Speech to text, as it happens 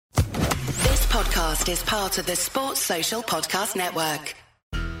podcast is part of the Sports Social Podcast Network.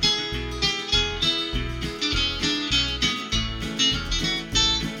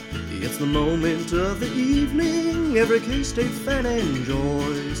 It's the moment of the evening every K-State fan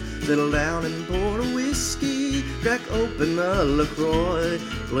enjoys. Settle down and pour a whiskey, crack open a LaCroix.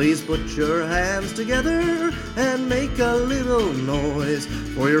 Please put your hands together and make a little noise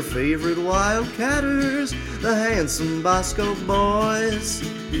for your favorite Wildcatters, the handsome Bosco boys.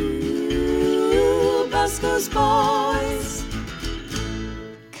 Ooh, Bosco's boys.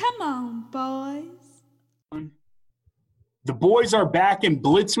 Come on, boys. The boys are back, and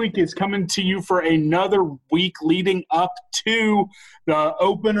Blitz Week is coming to you for another week leading up to the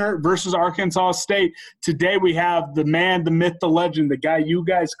opener versus Arkansas State. Today we have the man, the myth, the legend, the guy you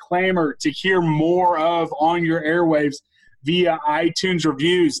guys clamor to hear more of on your airwaves via iTunes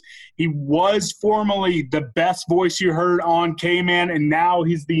reviews. He was formerly the best voice you heard on K-Man, and now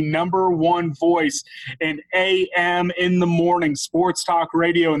he's the number one voice in AM in the morning sports talk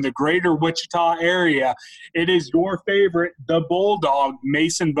radio in the greater Wichita area. It is your favorite, the Bulldog,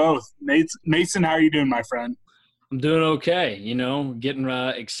 Mason Voth. Mason, how are you doing, my friend? I'm doing okay, getting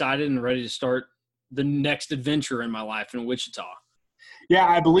excited and ready to start the next adventure in my life in Wichita. Yeah,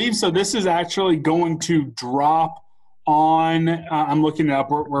 I believe so. This is actually going to drop on I'm looking it up.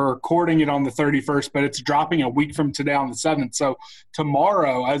 We're recording it on the 31st, but it's dropping a week from today on the 7th. So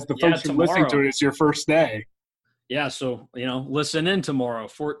tomorrow, as the folks are listening to it, it's your first day. Yeah, so, listen in tomorrow,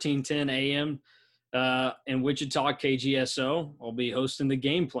 14:10 a.m. In Wichita, KGSO. I'll be hosting the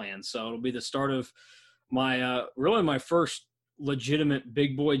game plan. So it'll be the start of my really my first legitimate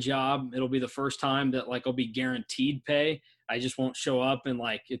big boy job. It'll be the first time that, I'll be guaranteed pay. I just won't show up and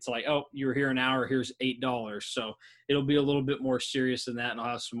it's oh, you're here an hour, here's $8. So it'll be a little bit more serious than that, and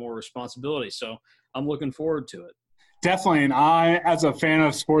I'll have some more responsibility. So I'm looking forward to it. Definitely. And I, as a fan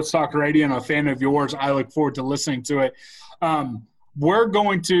of Sports Talk Radio and a fan of yours, I look forward to listening to it. We're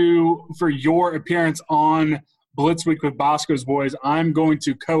going to, for your appearance on Blitz Week with Bosco's Boys, I'm going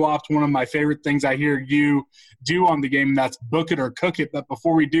to co-opt one of my favorite things I hear you do on the game, and that's book it or cook it. But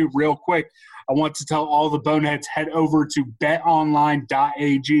before we do, real quick, I want to tell all the boneheads, head over to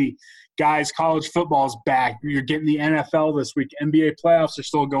betonline.ag. Guys, college football is back. You're getting the NFL this week. NBA playoffs are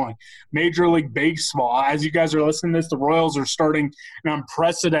still going. Major League Baseball. As you guys are listening to this, the Royals are starting an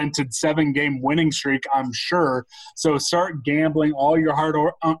unprecedented 7-game winning streak, I'm sure. So start gambling all your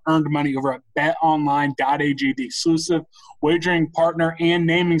hard-earned money over at betonline.ag, the exclusive wagering partner and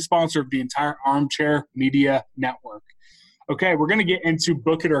naming sponsor of the entire Armchair Media Network. Okay, we're going to get into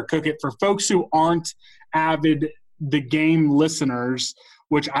Book It or Cook It. For folks who aren't avid The Game listeners,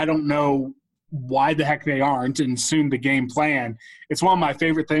 which I don't know why the heck they aren't, and soon the game plan, it's one of my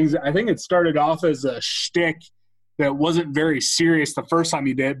favorite things. I think it started off as a shtick that wasn't very serious the first time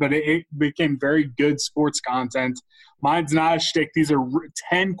you did, but it became very good sports content. Mine's not a shtick. These are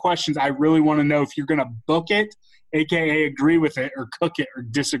 10 questions I really want to know if you're going to book it, a.k.a. agree with it, or cook it, or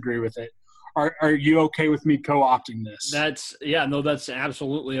disagree with it. Are you okay with me co-opting this? That's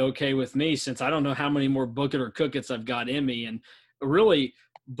absolutely okay with me, since I don't know how many more book it or cook it's I've got in me. And really,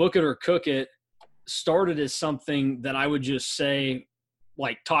 book it or cook it started as something that I would just say,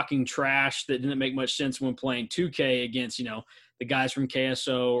 talking trash that didn't make much sense when playing 2K against, the guys from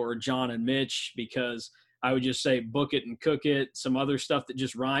KSO or John and Mitch, because I would just say book it and cook it, some other stuff that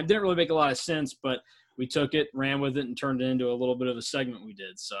just rhymed. Didn't really make a lot of sense, but we took it, ran with it, and turned it into a little bit of a segment we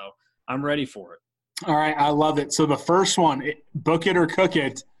did. So I'm ready for it. All right, I love it. So the first one, book it or cook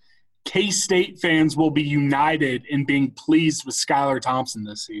it, K-State fans will be united in being pleased with Skylar Thompson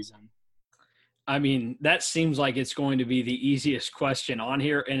this season. I mean, that seems like it's going to be the easiest question on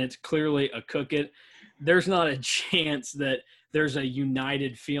here, and it's clearly a cook it. There's not a chance that there's a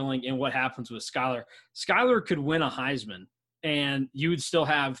united feeling in what happens with Skylar. Skylar could win a Heisman, and you would still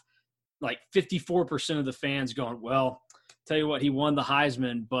have 54% of the fans going, well, tell you what, he won the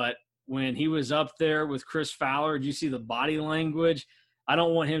Heisman, but when he was up there with Chris Fowler, did you see the body language? I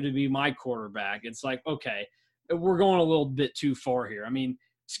don't want him to be my quarterback. It's okay, we're going a little bit too far here. I mean,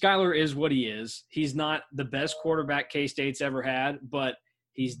 Skylar is what he is. He's not the best quarterback K-State's ever had, but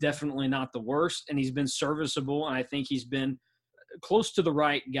he's definitely not the worst, and he's been serviceable, and I think he's been close to the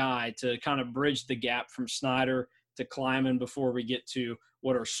right guy to kind of bridge the gap from Snyder to Kleiman before we get to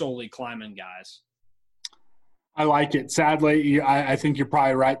what are solely Kleiman guys. I like it. Sadly, I think you're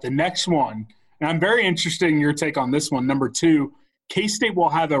probably right. The next one, and I'm very interested in your take on this one, number 2, K-State will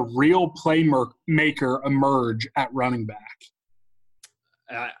have a real playmaker emerge at running back.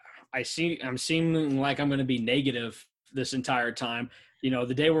 I'm seeming like I'm going to be negative this entire time.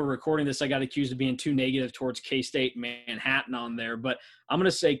 The day we're recording this, I got accused of being too negative towards K-State Manhattan on there. But I'm going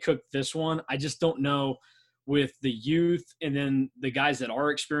to say Cook this one. I just don't know with the youth and then the guys that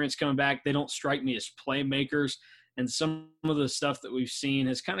are experienced coming back, they don't strike me as playmakers. And some of the stuff that we've seen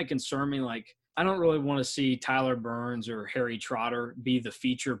has kind of concerned me. Like, I don't really want to see Tyler Burns or Harry Trotter be the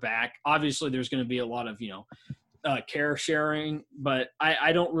feature back. Obviously, there's going to be a lot of, care sharing, but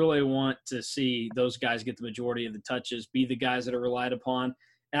I don't really want to see those guys get the majority of the touches, be the guys that are relied upon.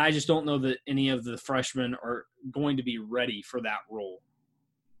 And I just don't know that any of the freshmen are going to be ready for that role.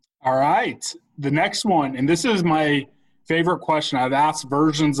 All right. The next one, and this is my favorite question. I've asked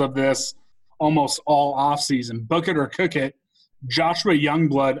versions of this almost all offseason. Book it or cook it. Joshua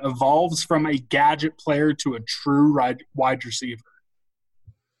Youngblood evolves from a gadget player to a true wide receiver.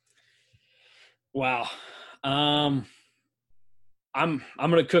 Wow. I'm going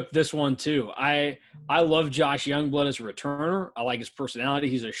to cook this one too. I love Josh Youngblood as a returner. I like his personality.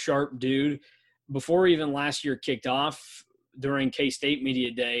 He's a sharp dude. Before even last year kicked off, during K-State Media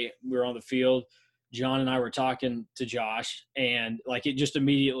Day, we were on the field. John and I were talking to Josh, and it just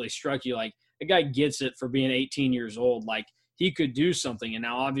immediately struck you like, the guy gets it for being 18 years old. Like, he could do something. And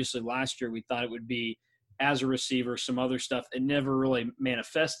now obviously last year we thought it would be as a receiver, some other stuff. It never really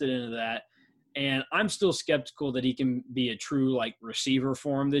manifested into that. And I'm still skeptical that he can be a true receiver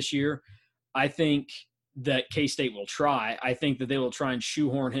for him this year. I think that K-State will try. I think that they will try and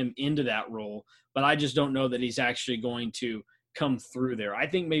shoehorn him into that role, but I just don't know that he's actually going to come through there. I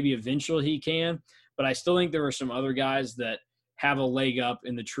think maybe eventually he can, but I still think there are some other guys that have a leg up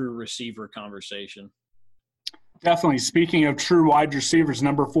in the true receiver conversation. Definitely. Speaking of true wide receivers,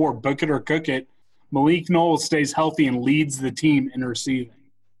 number 4, book it or cook it. Malik Knowles stays healthy and leads the team in receiving.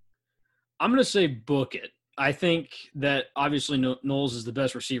 I'm going to say book it. I think that obviously Knowles is the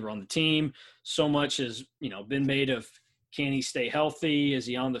best receiver on the team. So much has, been made of, can he stay healthy? Is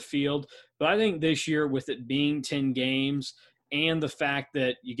he on the field? But I think this year, with it being 10 games and the fact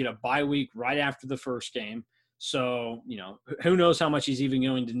that you get a bye week right after the first game, so, who knows how much he's even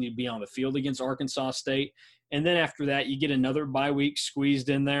going to need to be on the field against Arkansas State. And then after that, you get another bye week squeezed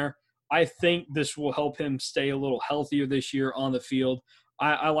in there. I think this will help him stay a little healthier this year on the field.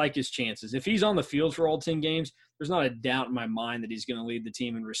 I like his chances. If he's on the field for all 10 games, there's not a doubt in my mind that he's going to lead the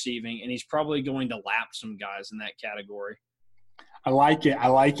team in receiving, and he's probably going to lap some guys in that category. I like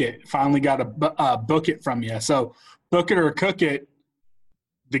it. Finally got a book it from you. So book it or cook it.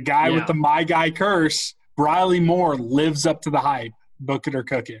 The guy with the my guy curse, Briley Moore, lives up to the hype. Book it or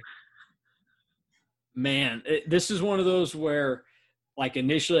cook it. Man, this is one of those where,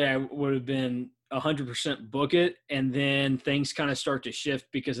 initially I would have been 100% book it, and then things kind of start to shift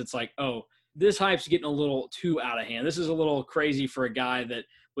because it's this hype's getting a little too out of hand. This is a little crazy for a guy that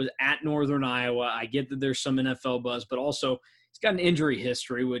was at Northern Iowa. I get that there's some NFL buzz, but also he's got an injury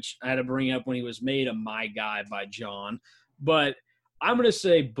history, which I had to bring up when he was made a my guy by John. But I'm going to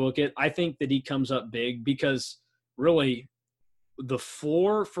say book it. I think that he comes up big because really the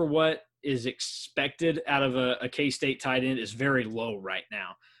floor for what is expected out of a K-State tight end is very low right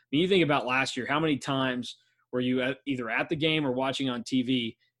now. You think about last year, how many times were you either at the game or watching on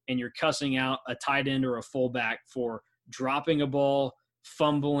TV and you're cussing out a tight end or a fullback for dropping a ball,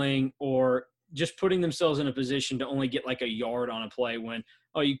 fumbling, or just putting themselves in a position to only get a yard on a play when,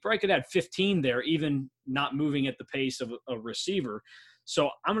 you probably could have 15 there, even not moving at the pace of a receiver. So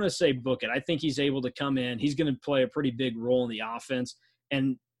I'm going to say book it. I think he's able to come in. He's going to play a pretty big role in the offense,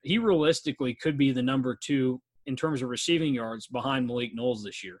 and he realistically could be the number 2 in terms of receiving yards behind Malik Knowles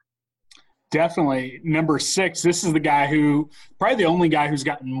this year. Definitely. Number 6, this is the guy probably the only guy who's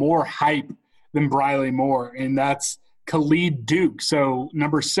gotten more hype than Briley Moore, and that's Khalid Duke. So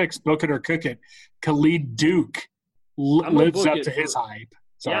number 6, book it or cook it. Khalid Duke lives up to his hype.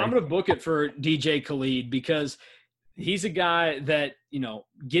 Sorry. Yeah, I'm going to book it for DJ Khalid because he's a guy that,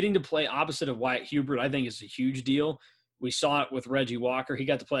 getting to play opposite of Wyatt Hubert, I think is a huge deal. We saw it with Reggie Walker. He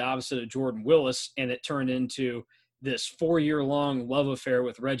got to play opposite of Jordan Willis, and it turned into this 4-year-long love affair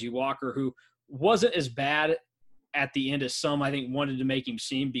with Reggie Walker, who wasn't as bad at the end as some, I think, wanted to make him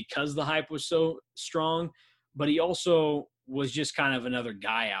seem because the hype was so strong. But he also was just kind of another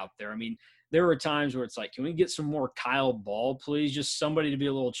guy out there. I mean, there were times where it's can we get some more Kyle Ball, please? Just somebody to be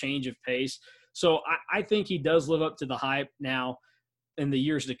a little change of pace. So I think he does live up to the hype now in the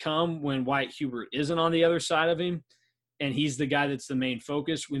years to come when Wyatt Hubert isn't on the other side of him. And he's the guy that's the main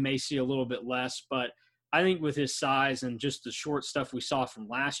focus. We may see a little bit less, but I think with his size and just the short stuff we saw from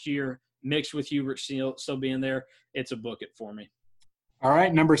last year, mixed with Hubert still being there, it's a book it for me. All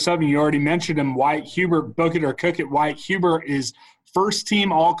right, number 7, you already mentioned him, Wyatt Hubert. Book it or cook it. Wyatt Hubert is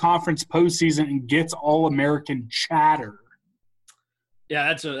first-team all-conference postseason and gets All-American chatter.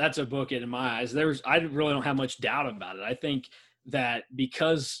 Yeah, that's a book in my eyes. I really don't have much doubt about it. I think that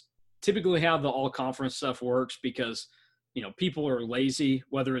because typically how the all conference stuff works, because people are lazy,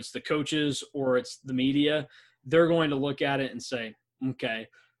 whether it's the coaches or it's the media, they're going to look at it and say, okay,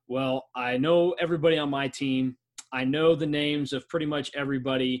 well, I know everybody on my team. I know the names of pretty much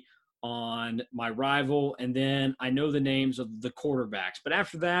everybody on my rival, and then I know the names of the quarterbacks. But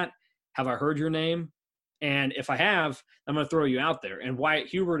after that, have I heard your name? And if I have, I'm going to throw you out there. And Wyatt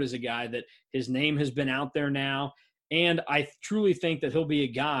Hubert is a guy that his name has been out there now. And I truly think that he'll be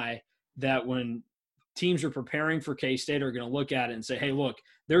a guy that when teams are preparing for K-State are going to look at it and say, hey, look,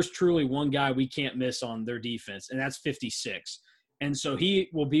 there's truly one guy we can't miss on their defense, and that's 56. And so he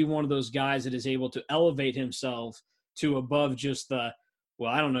will be one of those guys that is able to elevate himself to above just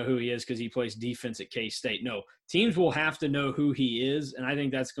well, I don't know who he is because he plays defense at K-State. No, teams will have to know who he is, and I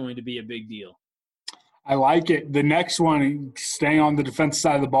think that's going to be a big deal. I like it. The next one, staying on the defensive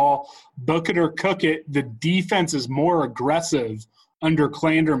side of the ball, book it or cook it. The defense is more aggressive under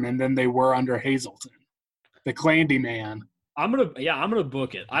Clanderman than they were under Hazelton. The Clandy man. I'm gonna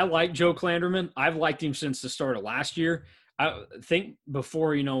book it. I like Joe Clanderman. I've liked him since the start of last year. I think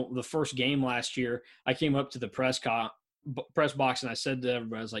before the first game last year, I came up to the press box and I said to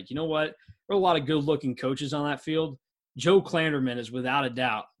everybody, I was like, you know what? There are a lot of good-looking coaches on that field. Joe Clanderman is without a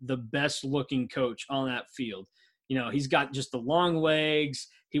doubt the best-looking coach on that field. He's got just the long legs.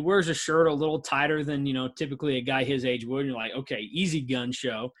 He wears a shirt a little tighter than, typically a guy his age would. And you're like, okay, easy gun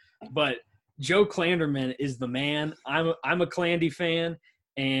show. But Joe Clanderman is the man. I'm a Clandy fan.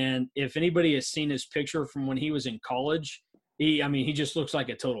 And if anybody has seen his picture from when he was in college, he just looks like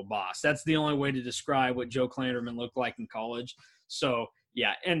a total boss. That's the only way to describe what Joe Clanderman looked like in college. So,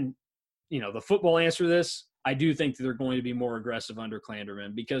 yeah. And, the football answer to this, I do think that they're going to be more aggressive under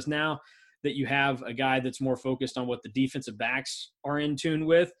Clanderman, because now that you have a guy that's more focused on what the defensive backs are in tune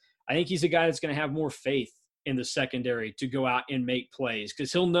with, I think he's a guy that's going to have more faith in the secondary to go out and make plays,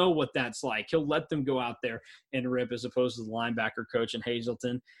 because he'll know what that's like. He'll let them go out there and rip, as opposed to the linebacker coach in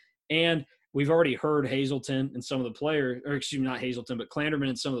Hazelton. And we've already heard Hazelton and some of the players, or excuse me, not Hazelton, but Clanderman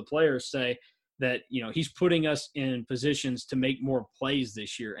and some of the players say that, he's putting us in positions to make more plays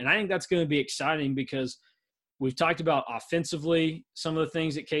this year. And I think that's going to be exciting, because we've talked about offensively some of the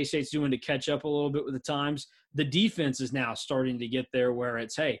things that K-State's doing to catch up a little bit with the times. The defense is now starting to get there where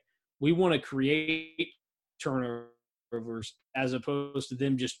it's, hey, we want to create turnovers as opposed to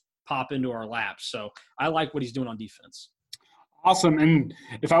them just pop into our laps. So I like what he's doing on defense. Awesome. And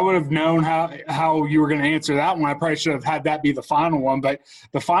if I would have known how you were going to answer that one, I probably should have had that be the final one. But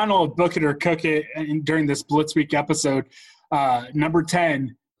the final of Book It or Cook It during this Blitz Week episode, number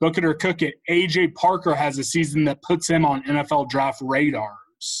 10, Book it or cook it. A.J. Parker has a season that puts him on NFL draft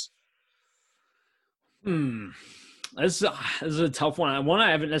radars. This is a tough one. One I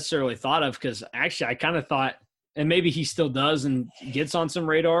haven't necessarily thought of, because actually I kind of thought, and maybe he still does and gets on some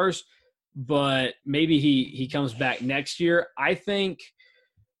radars, but maybe he comes back next year. I think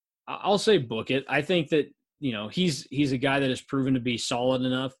I'll say book it. I think that, he's a guy that has proven to be solid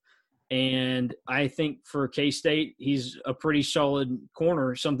enough. And I think for K-State, he's a pretty solid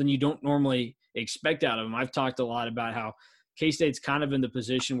corner, something you don't normally expect out of him. I've talked a lot about how K-State's kind of in the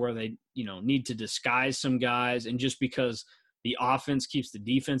position where they, need to disguise some guys. And just because the offense keeps the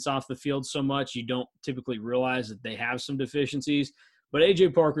defense off the field so much, you don't typically realize that they have some deficiencies. But A.J.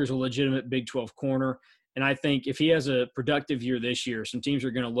 Parker's a legitimate Big 12 corner. And I think if he has a productive year this year, some teams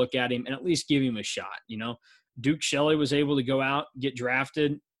are going to look at him and at least give him a shot. Duke Shelley was able to go out, get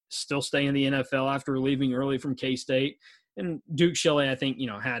drafted, still stay in the NFL after leaving early from K-State. And Duke Shelley, I think,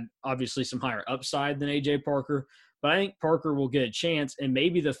 had obviously some higher upside than A.J. Parker. But I think Parker will get a chance. And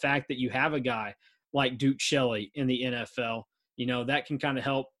maybe the fact that you have a guy like Duke Shelley in the NFL, that can kind of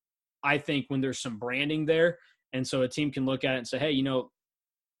help, I think, when there's some branding there. And so a team can look at it and say, hey,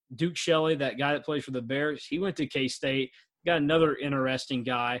 Duke Shelley, that guy that plays for the Bears, he went to K-State, got another interesting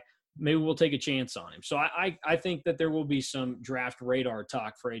guy. Maybe we'll take a chance on him. So I think that there will be some draft radar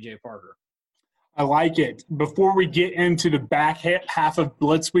talk for A.J. Parker. I like it. Before we get into the back half of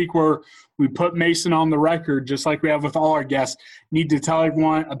Blitz Week, where we put Mason on the record, just like we have with all our guests, need to tell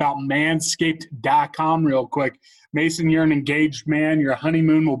everyone about manscaped.com real quick. Mason, you're an engaged man. Your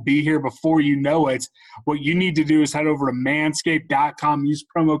honeymoon will be here before you know it. What you need to do is head over to manscaped.com, use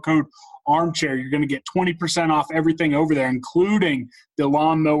promo code Armchair. You're going to get 20% off everything over there, including the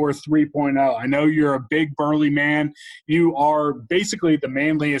Lawnmower 3.0. I know you're a big burly man. You are basically the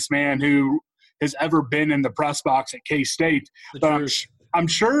manliest man who has ever been in the press box at K-State. But I'm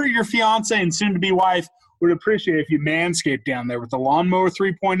sure your fiance and soon-to-be wife would appreciate if you manscaped down there with the Lawnmower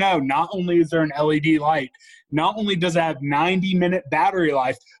 3.0. Not only is there an LED light, Not only does it have 90-minute battery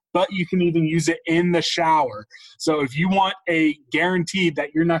life, but you can even use it in the shower. So if you want a guarantee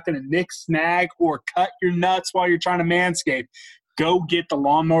that you're not going to nick, snag, or cut your nuts while you're trying to manscape, go get the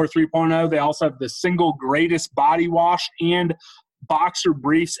Lawnmower 3.0. They also have the single greatest body wash and boxer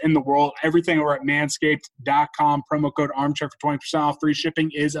briefs in the world. Everything over at manscaped.com. Promo code armchair for 20% off. Free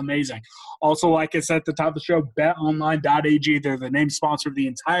shipping is amazing. Also, like I said at the top of the show, betonline.ag. They're the name sponsor of the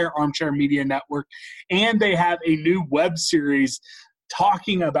entire Armchair Media Network. And they have a new web series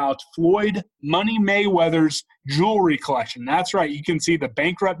talking about Floyd Money Mayweather's jewelry collection. That's right. You can see the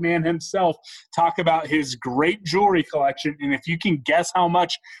bankrupt man himself talk about his great jewelry collection. And if you can guess how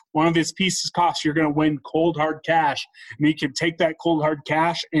much one of his pieces costs, you're going to win cold hard cash. And you can take that cold hard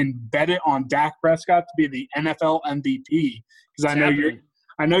cash and bet it on Dak Prescott to be the NFL MVP. Because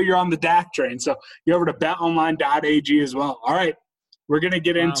I know you're on the Dak train. So go over to betonline.ag as well. All right. We're going to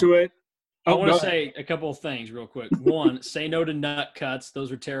get into it. I want to say a couple of things real quick. One, say no to nut cuts.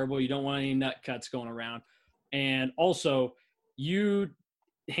 Those are terrible. You don't want any nut cuts going around. And also, you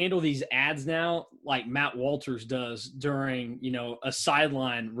handle these ads now like Matt Walters does during, a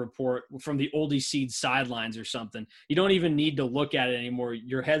sideline report from the Oldie Seed sidelines or something. You don't even need to look at it anymore.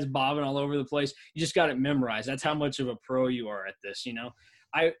 Your head's bobbing all over the place. You just got it memorized. That's how much of a pro you are at this,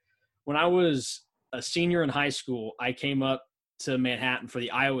 When I was a senior in high school, I came up to Manhattan for the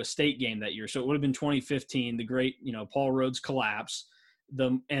Iowa State game that year. So it would have been 2015, the great, Paul Rhodes collapse,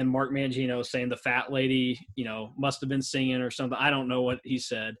 and Mark Mangino saying the fat lady, must have been singing or something. I don't know what he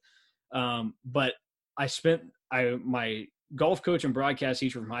said. But my golf coach and broadcast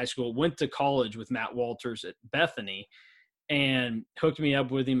teacher from high school went to college with Matt Walters at Bethany and hooked me up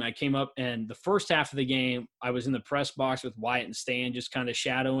with him. I came up, and the first half of the game, I was in the press box with Wyatt and Stan, just kind of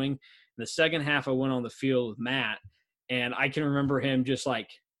shadowing. In the second half, I went on the field with Matt. And I can remember him just like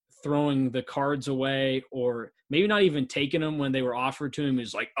throwing the cards away, or maybe not even taking them when they were offered to him.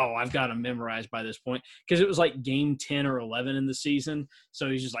 He's like, oh, I've got them memorized by this point. Because it was like game 10 or 11 in the season. So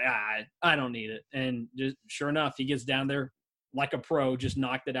he's just like, I don't need it. And just sure enough, he gets down there like a pro, just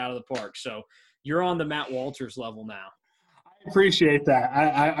knocked it out of the park. So you're on the Matt Walters level now. I appreciate that.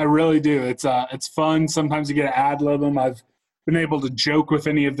 I really do. It's fun. Sometimes you get to ad-lib them. I've been able to joke with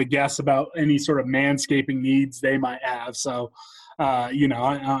any of the guests about any sort of manscaping needs they might have. So,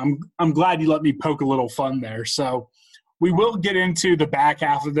 I'm glad you let me poke a little fun there. So we will get into the back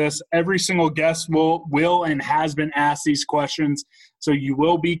half of this. Every single guest will and has been asked these questions. So you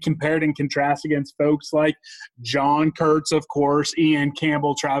will be compared and contrasted against folks like John Kurtz, of course, Ian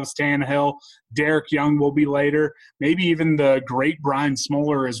Campbell, Travis Tannehill, Derek Young will be later, maybe even the great Brian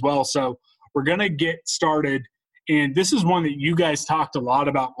Smoller as well. So we're going to get started. And this is one that you guys talked a lot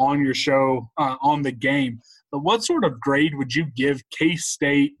about on your show, on the game. But what sort of grade would you give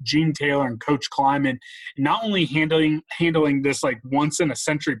K-State, Gene Taylor, and Coach Kleiman, not only handling this like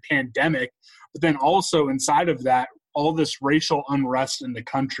once-in-a-century pandemic, but then also inside of that, all this racial unrest in the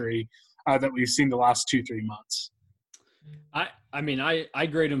country that we've seen the last 2-3 months? I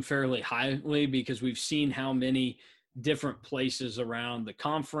grade them fairly highly because we've seen how many different places around the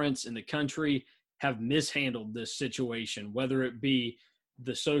conference and the country have mishandled this situation, whether it be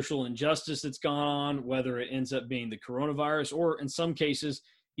the social injustice that's gone on, whether it ends up being the coronavirus, or in some cases,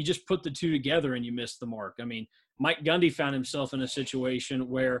 you just put the two together and you miss the mark. I mean, Mike Gundy found himself in a situation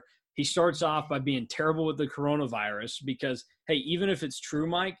where he starts off by being terrible with the coronavirus because, hey, even if it's true,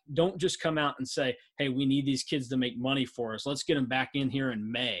 Mike, don't just come out and say, hey, we need these kids to make money for us. Let's get them back in here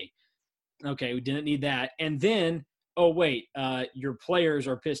in May. Okay, we didn't need that. And then, oh, wait, your players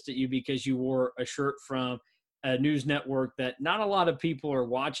are pissed at you because you wore a shirt from a news network that not a lot of people are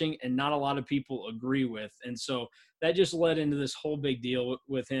watching and not a lot of people agree with. And so that just led into this whole big deal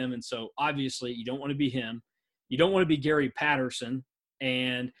with him. And so obviously you don't want to be him. You don't want to be Gary Patterson,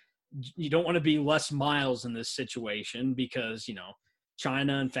 and you don't want to be Les Miles in this situation because,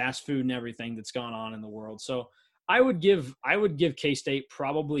 China and fast food and everything that's gone on in the world. So I would give K-State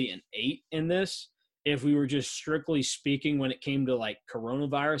probably an 8 in this. If we were just strictly speaking when it came to like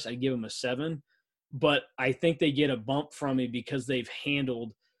coronavirus, I'd give them a 7. But I think they get a bump from me because they've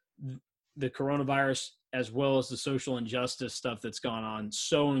handled the coronavirus as well as the social injustice stuff that's gone on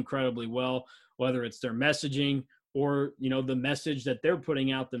so incredibly well, whether it's their messaging or, the message that they're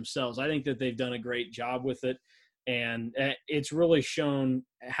putting out themselves. I think that they've done a great job with it. And it's really shown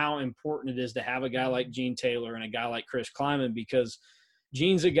how important it is to have a guy like Gene Taylor and a guy like Chris Kleiman, because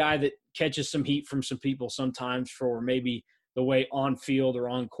Gene's a guy that catches some heat from some people sometimes for maybe the way on field or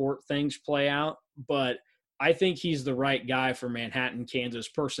on court things play out. But I think he's the right guy for Manhattan, Kansas,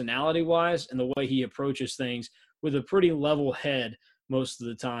 personality-wise, and the way he approaches things with a pretty level head most of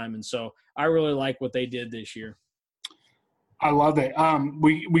the time. And so I really like what they did this year. I love it.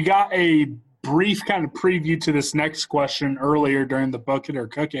 We got a brief kind of preview to this next question earlier during the Book It or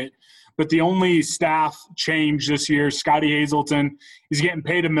Cook It, but the only staff change this year, Scotty Hazelton, he's getting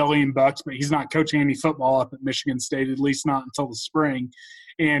paid $1 million, but he's not coaching any football up at Michigan State, at least not until the spring.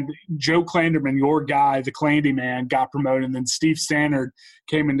 And Joe Clanderman, your guy, the Clandy man, got promoted, and then Steve Stannard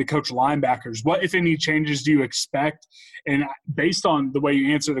came in to coach linebackers. What, if any, changes do you expect? And based on the way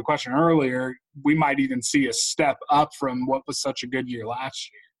you answered the question earlier, we might even see a step up from what was such a good year last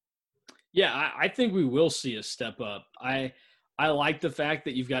year. Yeah, I think we will see a step up. I like the fact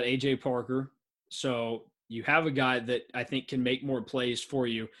that you've got A.J. Parker. So you have a guy that I think can make more plays for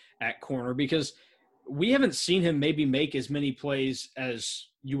you at corner, because we haven't seen him maybe make as many plays as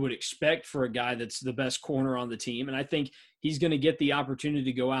you would expect for a guy that's the best corner on the team. And I think he's going to get the opportunity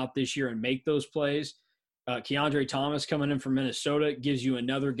to go out this year and make those plays. Keandre Thomas coming in from Minnesota gives you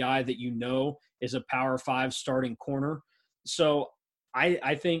another guy that you know is a Power 5 starting corner. So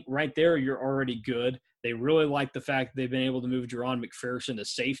I think right there you're already good. They really like the fact that they've been able to move Jerron McPherson to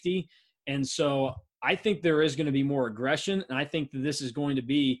safety. And so I think there is going to be more aggression, and I think that this is going to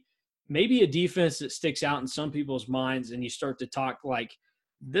be maybe a defense that sticks out in some people's minds, and you start to talk like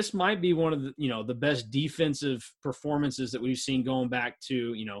this might be one of the, the best defensive performances that we've seen going back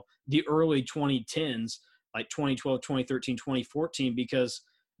to, the early 2010s, like 2012, 2013, 2014, because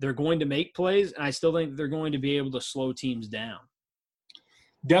they're going to make plays, and I still think they're going to be able to slow teams down.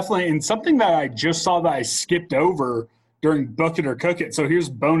 Definitely. And something that I just saw that I skipped over during Book It or Cook It. So here's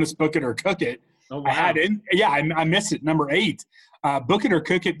bonus Book It or Cook It. Oh, wow. I missed it. Number 8, Book It or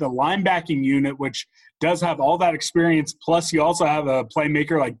Cook It, the linebacking unit, which does have all that experience. Plus you also have a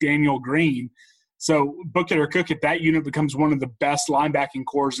playmaker like Daniel Green. So Book It or Cook It, that unit becomes one of the best linebacking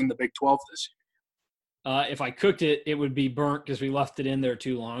cores in the Big 12 this year. If I cooked it, it would be burnt because we left it in there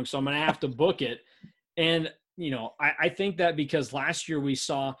too long. So I'm going to have to book it. And, I think that because last year we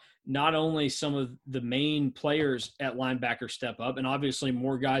saw not only some of the main players at linebacker step up, and obviously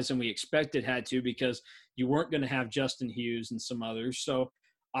more guys than we expected had to, because you weren't going to have Justin Hughes and some others. So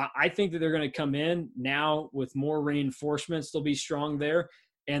I think that they're going to come in now with more reinforcements. They'll be strong there.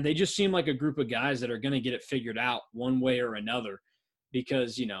 And they just seem like a group of guys that are going to get it figured out one way or another.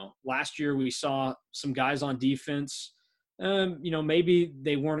 Because, last year we saw some guys on defense, maybe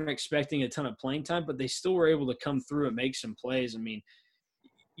they weren't expecting a ton of playing time, but they still were able to come through and make some plays. I mean,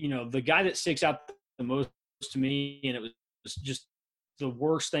 the guy that sticks out the most to me, and it was just the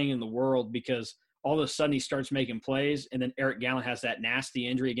worst thing in the world, because all of a sudden he starts making plays, and then Eric Gallen has that nasty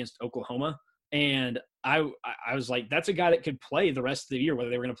injury against Oklahoma. And I was like, that's a guy that could play the rest of the year, whether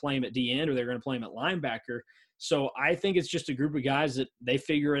they were going to play him at D end or they were going to play him at linebacker. So I think it's just a group of guys that they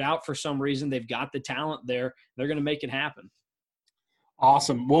figure it out for some reason. They've got the talent there. They're going to make it happen.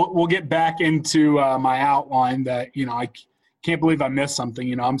 Awesome. We'll get back into my outline that, I can't believe I missed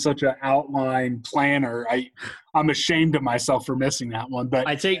something. I'm such an outline planner. I'm ashamed of myself for missing that one. But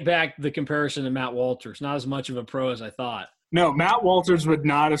I take back the comparison to Matt Walters. Not as much of a pro as I thought. No, Matt Walters would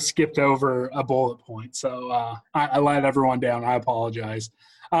not have skipped over a bullet point. So I let everyone down. I apologize.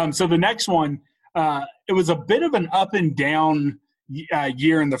 So the next one, it was a bit of an up and down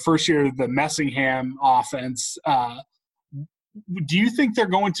year in the first year of the Messingham offense. Do you think they're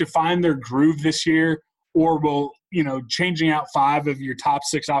going to find their groove this year, or will, changing out 5 of your top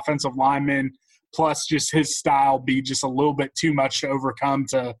 6 offensive linemen plus just his style be just a little bit too much to overcome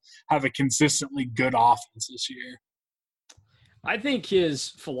to have a consistently good offense this year? I think his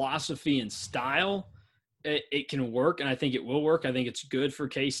philosophy and style, it can work, and I think it will work. I think it's good for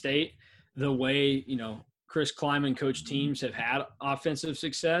K-State. The way, Chris Kleiman coached teams have had offensive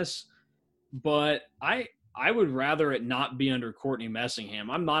success, but I would rather it not be under Courtney Messingham.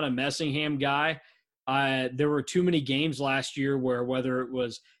 I'm not a Messingham guy. There were too many games last year where, whether it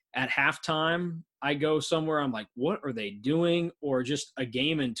was at halftime, I go somewhere, I'm like, what are they doing? Or just a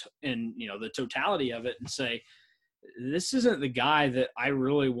game and the totality of it, and say, this isn't the guy that I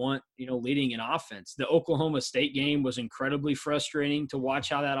really want, leading an offense. The Oklahoma State game was incredibly frustrating to watch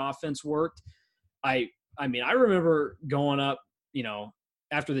how that offense worked. I remember going up,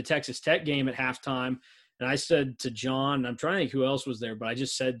 after the Texas Tech game at halftime, and I said to John, and I'm trying to think who else was there, but I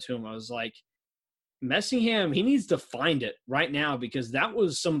just said to him, I was like, Messingham, he needs to find it right now, because that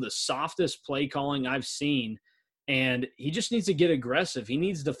was some of the softest play calling I've seen, and he just needs to get aggressive. He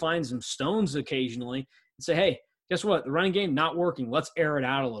needs to find some stones occasionally and say, hey, guess what? The running game not working. Let's air it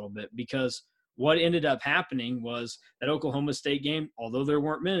out a little bit, because what ended up happening was that Oklahoma State game, although there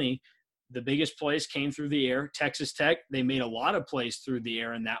weren't many, the biggest plays came through the air. Texas Tech, they made a lot of plays through the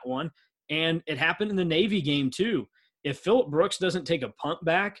air in that one. And it happened in the Navy game too. If Phillip Brooks doesn't take a punt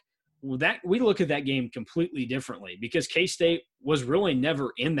back, well, that we look at that game completely differently because K-State was really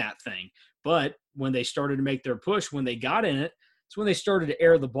never in that thing. But when they started to make their push, when they got in it, it's when they started to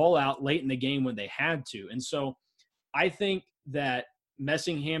air the ball out late in the game when they had to. And so I think that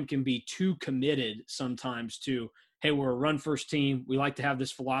Messingham can be too committed sometimes to, hey, we're a run-first team. We like to have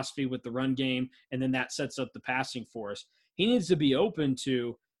this philosophy with the run game, and then that sets up the passing for us. He needs to be open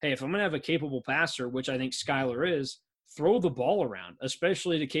to, hey, if I'm going to have a capable passer, which I think Skylar is, throw the ball around,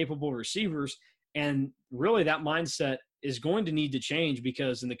 especially to capable receivers. And really that mindset is going to need to change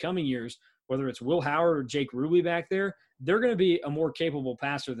because in the coming years, whether it's Will Howard or Jake Ruby back there, they're going to be a more capable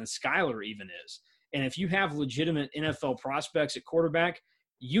passer than Skylar even is. And if you have legitimate NFL prospects at quarterback,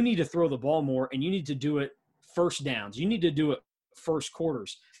 you need to throw the ball more, and you need to do it first downs. You need to do it first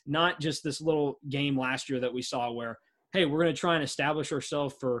quarters, not just this little game last year that we saw where, hey, we're going to try and establish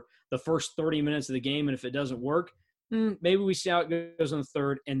ourselves for the first 30 minutes of the game, and if it doesn't work, maybe we see how it goes in the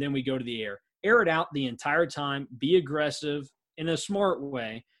third, and then we go to the air. Air it out the entire time. Be aggressive in a smart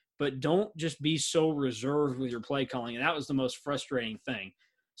way, but don't just be so reserved with your play calling. And that was the most frustrating thing.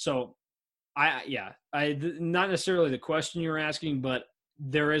 So, not necessarily the question you're asking, but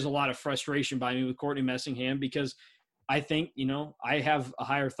there is a lot of frustration by me with Courtney Messingham because I think, I have a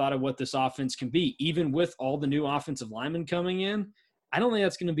higher thought of what this offense can be. Even with all the new offensive linemen coming in, I don't think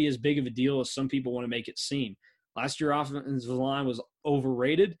that's going to be as big of a deal as some people want to make it seem. Last year, offensive line was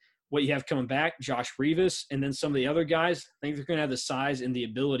overrated. What you have coming back, Josh Rivas, and then some of the other guys, I think they're going to have the size and the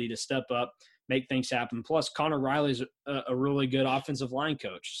ability to step up, make things happen. Plus, Connor Riley's a really good offensive line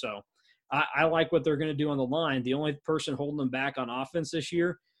coach. So I like what they're going to do on the line. The only person holding them back on offense this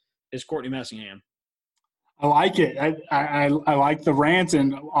year is Courtney Messingham. I like it. I like the rant,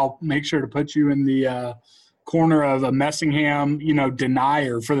 and I'll make sure to put you in the corner of a Messingham,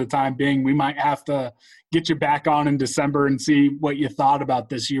 denier for the time being. We might have to get you back on in December and see what you thought about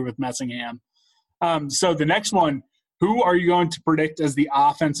this year with Messingham. So the next one, who are you going to predict as the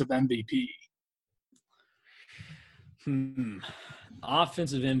offensive MVP?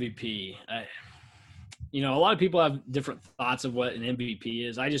 Offensive MVP. A lot of people have different thoughts of what an MVP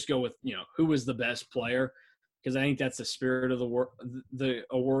is. I just go with, who was the best player because I think that's the spirit of the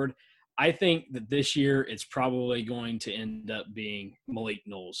award. I think that this year it's probably going to end up being Malik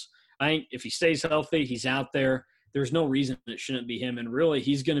Knowles. I think if he stays healthy, he's out there. There's no reason it shouldn't be him. And really,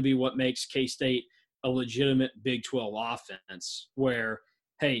 he's going to be what makes K-State a legitimate Big 12 offense where,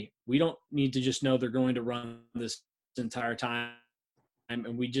 hey, we don't need to just know they're going to run this entire time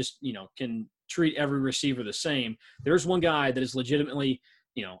and we just, can treat every receiver the same. There's one guy that is legitimately –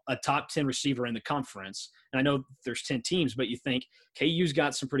 a top 10 receiver in the conference. And I know there's 10 teams, but you think KU's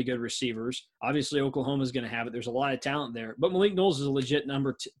got some pretty good receivers. Obviously, Oklahoma's going to have it. There's a lot of talent there. But Malik Knowles is a legit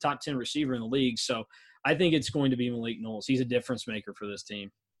top 10 receiver in the league. So I think it's going to be Malik Knowles. He's a difference maker for this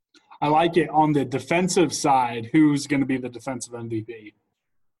team. I like it. On the defensive side, who's going to be the defensive MVP?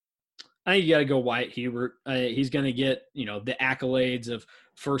 I think you got to go Wyatt Hubert. He's going to get, the accolades of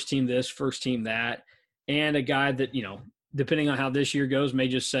first team this, first team that, and a guy that, depending on how this year goes, may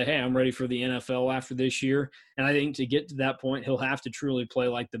just say, hey, I'm ready for the NFL after this year. And I think to get to that point, he'll have to truly play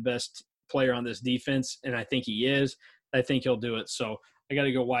like the best player on this defense, and I think he is. I think he'll do it. So I got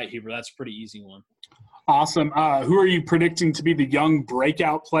to go Wyatt Hubert. That's a pretty easy one. Awesome. Who are you predicting to be the young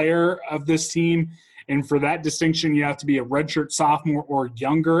breakout player of this team? And for that distinction, you have to be a redshirt sophomore or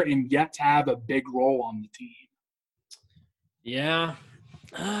younger and yet to have a big role on the team. Yeah.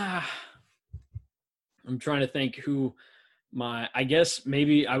 I'm trying to think who – I guess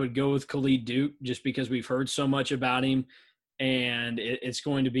maybe I would go with Khalid Duke just because we've heard so much about him, and it's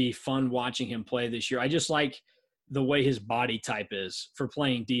going to be fun watching him play this year. I just like the way his body type is for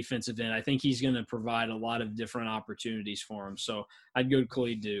playing defensive end. I think he's going to provide a lot of different opportunities for him. So I'd go to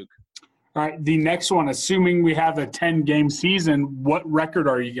Khalid Duke. All right, the next one, assuming we have a 10-game season, what record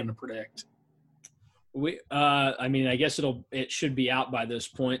are you going to predict? I guess it should be out by this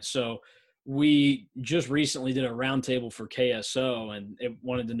point. So we just recently did a roundtable for KSO and it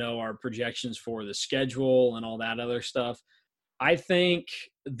wanted to know our projections for the schedule and all that other stuff. I think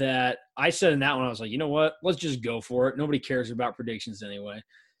that I said in that one, I was like, you know what, let's just go for it. Nobody cares about predictions anyway.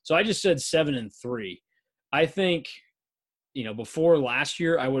 So I just said 7-3. I think, before last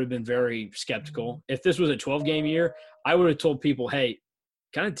year, I would have been very skeptical. If this was a 12-game year, I would have told people, hey,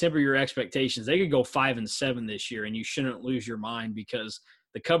 kind of temper your expectations. They could go 5-7 this year and you shouldn't lose your mind because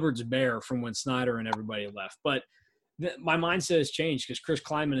the cupboard's bare from when Snyder and everybody left. But my mindset has changed because Chris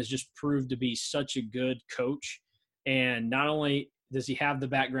Klieman has just proved to be such a good coach. And not only does he have the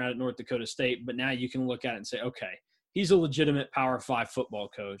background at North Dakota State, but now you can look at it and say, okay, he's a legitimate Power 5 football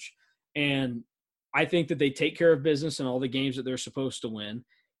coach. And I think that they take care of business in all the games that they're supposed to win.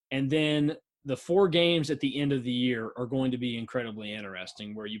 And then the 4 games at the end of the year are going to be incredibly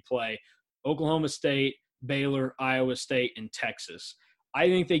interesting, where you play Oklahoma State, Baylor, Iowa State, and Texas. I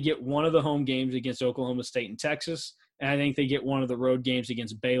think they get one of the home games against Oklahoma State and Texas, and I think they get one of the road games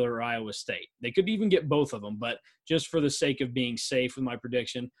against Baylor or Iowa State. They could even get both of them, but just for the sake of being safe with my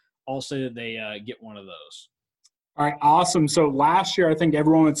prediction, I'll say that they get one of those. All right, awesome. So last year, I think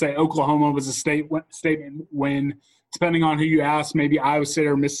everyone would say Oklahoma was a statement win. Depending on who you ask, maybe Iowa State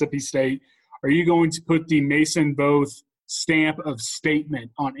or Mississippi State. Are you going to put the Mason Voth stamp of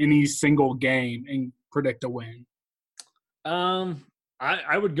statement on any single game and predict a win?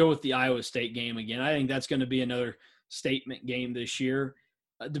 I would go with the Iowa State game again. I think that's going to be another statement game this year.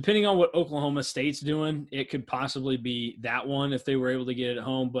 Depending on what Oklahoma State's doing, it could possibly be that one if they were able to get it at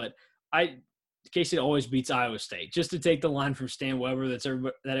home. But K-State always beats Iowa State. Just to take the line from Stan Weber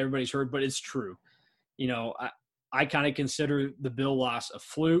that everybody's heard, but it's true. You know, I kind of consider the Bill loss a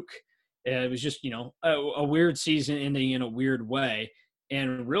fluke. It was just, a weird season ending in a weird way.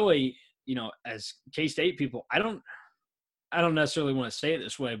 And really, as K-State people, I don't necessarily want to say it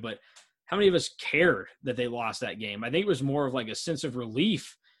this way, but how many of us cared that they lost that game? I think it was more of like a sense of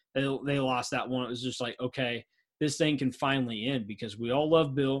relief that they lost that one. It was just like, okay, this thing can finally end, because we all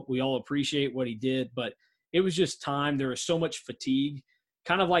love Bill. We all appreciate what he did, but it was just time. There was so much fatigue.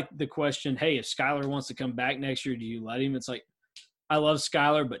 Kind of like the question, hey, if Skylar wants to come back next year, do you let him? It's like, I love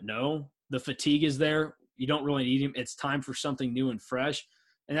Skylar, but no, the fatigue is there. You don't really need him. It's time for something new and fresh.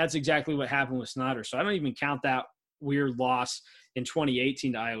 And that's exactly what happened with Snyder. So I don't even count that weird loss in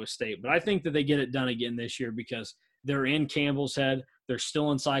 2018 to Iowa State. But I think that they get it done again this year, because they're in Campbell's head. They're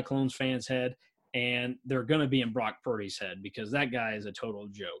still in Cyclones fans' head. And they're going to be in Brock Purdy's head, because that guy is a total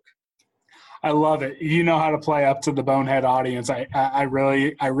joke. I love it. You know how to play up to the bonehead audience. I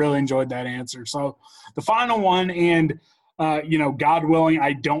really enjoyed that answer. So the final one, and God willing,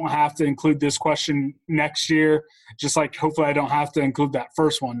 I don't have to include this question next year, just like hopefully I don't have to include that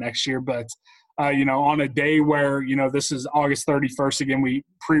first one next year. But, on a day where, this is August 31st, again, we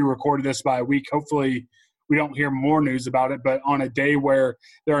pre-recorded this by a week. Hopefully we don't hear more news about it. But on a day where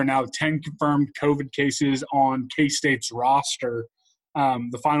there are now 10 confirmed COVID cases on K-State's roster,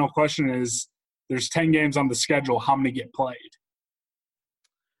 the final question is, there's 10 games on the schedule. How many get played?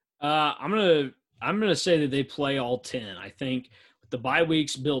 I'm gonna say that they play all 10. I think with the bye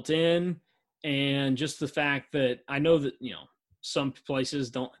weeks built in, and just the fact that I know that some places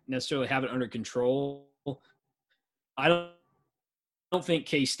don't necessarily have it under control. I don't think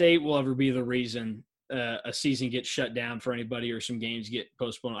K-State will ever be the reason a season gets shut down for anybody or some games get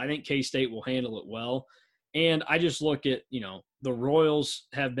postponed. I think K-State will handle it well. And I just look at, the Royals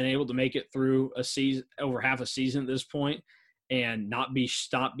have been able to make it through a season, over half a season at this point, and not be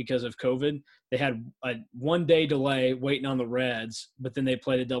stopped because of COVID. They had a 1-day delay waiting on the Reds, but then they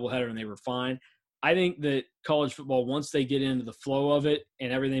played a doubleheader and they were fine. I think that college football, once they get into the flow of it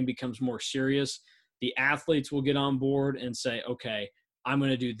and everything becomes more serious, the athletes will get on board and say, okay, I'm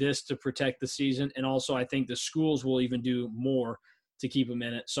going to do this to protect the season. And also I think the schools will even do more to keep them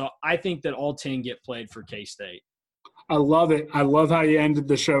in it. So I think that all 10 get played for K-State. I love it. I love how you ended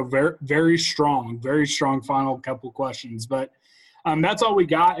the show. Very, very strong final couple questions. But that's all we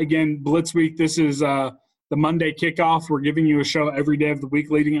got. Again, Blitz Week, this is the Monday kickoff. We're giving you a show every day of the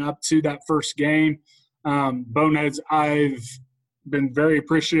week leading up to that first game. Boneheads, I've been very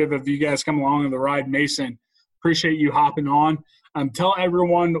appreciative of you guys coming along on the ride. Mason, appreciate you hopping on. Tell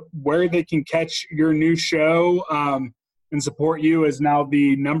everyone where they can catch your new show and support you as now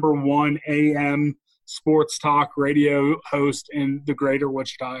the #1 AM sports talk radio host in the greater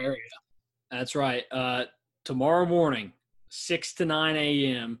Wichita area. That's right. Tomorrow morning, 6 to 9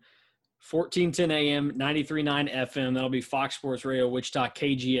 a.m., 1410 a.m., 93.9 FM. That'll be Fox Sports Radio Wichita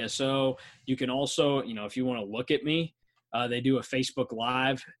KGSO. You can also, if you want to look at me, they do a Facebook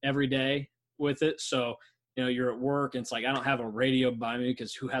Live every day with it. So, you're at work and it's like, I don't have a radio by me,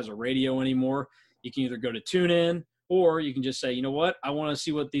 because who has a radio anymore? You can either go to TuneIn, or you can just say, you know what, I want to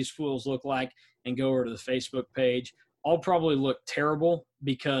see what these fools look like, and go over to the Facebook page. I'll probably look terrible,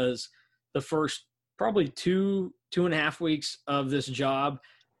 because the first probably 2.5 weeks of this job,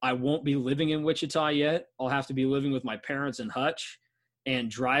 I won't be living in Wichita yet. I'll have to be living with my parents in Hutch and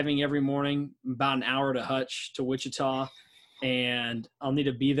driving every morning about an hour to Hutch to Wichita. And I'll need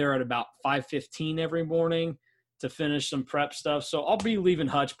to be there at about 5:15 every morning to finish some prep stuff. So I'll be leaving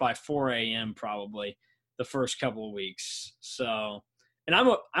Hutch by 4 a.m. probably the first couple of weeks. So, and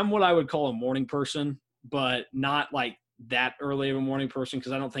I'm what I would call a morning person, but not like that early of a morning person,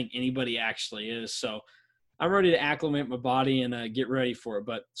 because I don't think anybody actually is. So I'm ready to acclimate my body and get ready for it.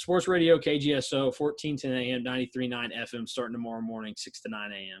 But Sports Radio, KGSO, 1410 AM, 93.9 FM, starting tomorrow morning, 6 to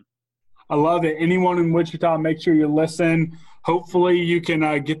 9 a.m. I love it. Anyone in Wichita, make sure you listen. Hopefully you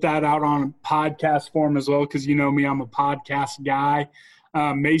can get that out on podcast form as well, because you know me, I'm a podcast guy.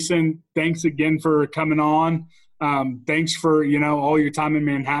 Mason, thanks again for coming on. Thanks for, all your time in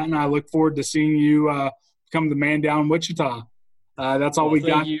Manhattan. I look forward to seeing you become the man down in Wichita. That's all we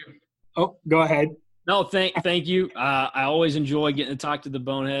got. You. Oh, go ahead. No, thank you. I always enjoy getting to talk to the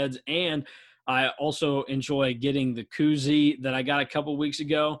Boneheads, and I also enjoy getting the koozie that I got a couple weeks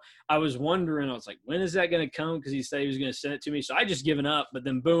ago. I was wondering, I was like, when is that going to come? Because he said he was going to send it to me. So I just given up, but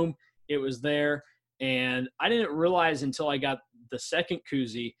then boom, it was there. And I didn't realize until I got the second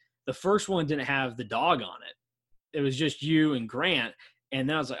koozie, the first one didn't have the dog on it. It was just you and Grant. And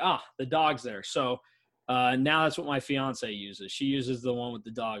then I was like, the dog's there. So now that's what my fiance uses. She uses the one with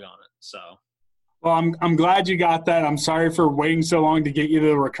the dog on it. So. Well, I'm glad you got that. I'm sorry for waiting so long to get you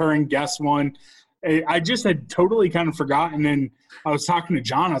the recurring guest one. I just had totally kind of forgotten. And I was talking to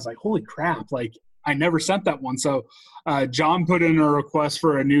John. I was like, holy crap, like I never sent that one. So John put in a request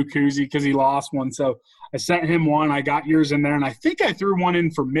for a new koozie because he lost one. So I sent him one. I got yours in there. And I think I threw one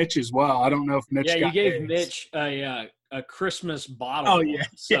in for Mitch as well. I don't know if Mitch got you gave his. Mitch a Christmas bottle. Oh, yeah.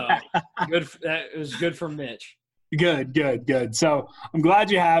 So good. It was good for Mitch. Good. So I'm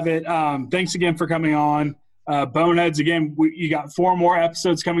glad you have it. Thanks again for coming on. Boneheads, again, you got 4 more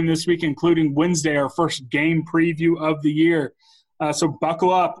episodes coming this week, including Wednesday, our first game preview of the year. So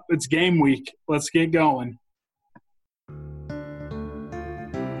buckle up. It's game week. Let's get going.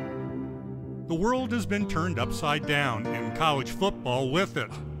 The world has been turned upside down, and college football with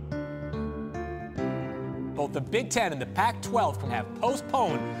it. Both the Big Ten and the Pac-12 can have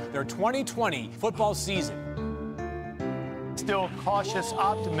postponed their 2020 football season. Still cautious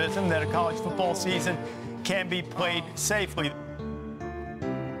optimism that a college football season can be played safely.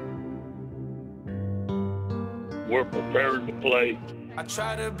 We're prepared to play. I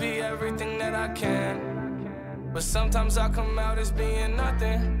try to be everything that I can, but sometimes I come out as being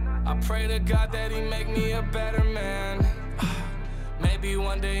nothing. I pray to God that he make me a better man. Maybe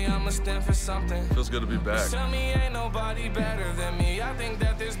one day I'ma stand for something. Feels good to be back. Tell me ain't nobody better than me. I think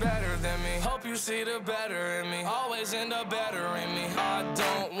that there's better than me. Hope you see the better in me. Always end up better in me. I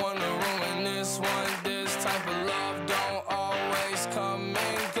don't wanna ruin this one. This type of love don't always come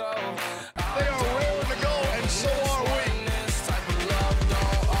and go. They are raring to go, and so are we. This type of love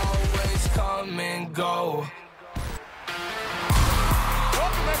don't always come and go.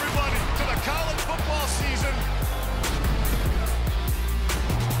 Welcome everybody to the college football season.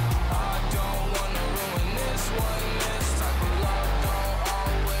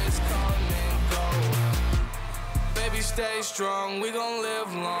 Stay strong, we gon'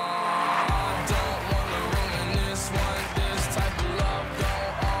 live long. I don't wanna ruin this one. This type of love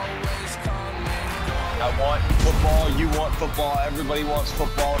don't always come and go. I want football, you want football, everybody wants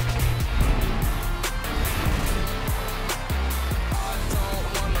football. I don't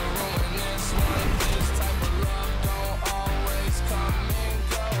wanna ruin this one. This type of love don't always come and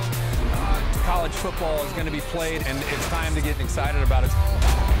go. College football is going to be played, and it's time to get excited about it.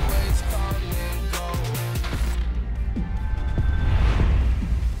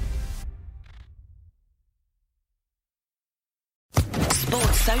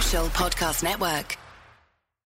 Social Podcast Network.